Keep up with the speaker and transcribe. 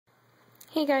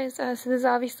Hey guys, so this is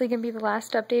obviously going to be the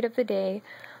last update of the day.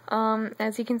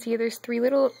 As you can see, there's 3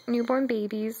 little newborn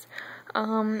babies,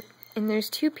 and there's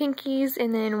 2 pinkies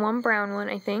and then 1 brown one,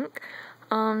 I think.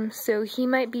 So he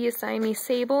might be a Siamese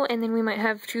sable, and then we might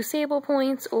have 2 sable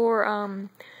points, or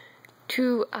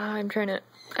 2, I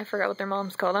forgot what their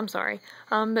mom's called, I'm sorry.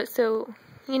 But so,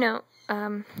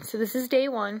 so this is day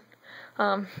 1,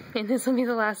 and this will be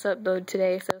the last upload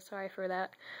today, so sorry for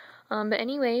that. But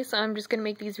anyways, I'm just going to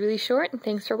make these really short, and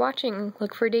thanks for watching.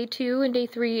 Look for day 2 and day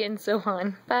 3 and so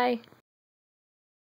on. Bye!